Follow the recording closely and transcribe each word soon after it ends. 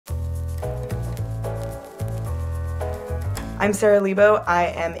I'm Sara Lebow. I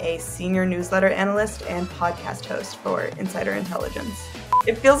am a senior newsletter analyst and podcast host for Insider Intelligence.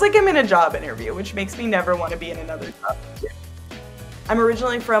 It feels like I'm in a job interview, which makes me never want to be in another job. I'm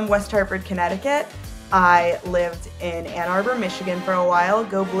originally from West Hartford, Connecticut. I lived in Ann Arbor, Michigan for a while,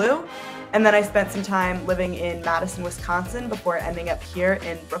 go Blue, and then I spent some time living in Madison, Wisconsin before ending up here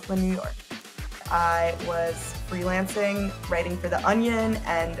in Brooklyn, New York. I was freelancing, writing for The Onion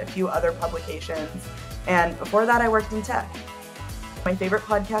and a few other publications, and before that I worked in tech. My favorite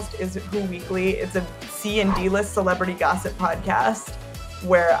podcast is Who Weekly. It's a C and D-list celebrity gossip podcast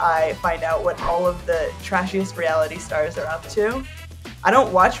where I find out what all of the trashiest reality stars are up to. I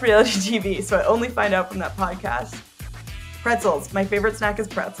don't watch reality TV, so I only find out from that podcast. Pretzels. My favorite snack is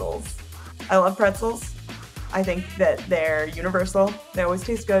pretzels. I love pretzels. I think that they're universal. They always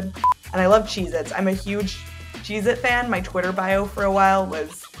taste good. And I love Cheez-Its. I'm a huge Cheez-It fan. My Twitter bio for a while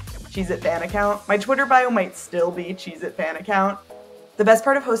was Cheez-It fan account. My Twitter bio might still be Cheez-It fan account. The best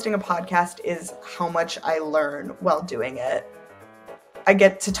part of hosting a podcast is how much I learn while doing it. I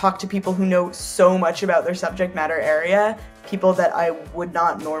get to talk to people who know so much about their subject matter area, people that I would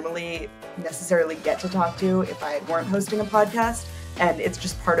not normally necessarily get to talk to if I weren't hosting a podcast. And it's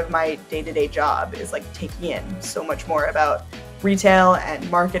just part of my day-to-day job is like taking in so much more about retail and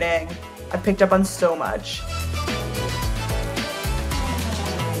marketing. I've picked up on so much.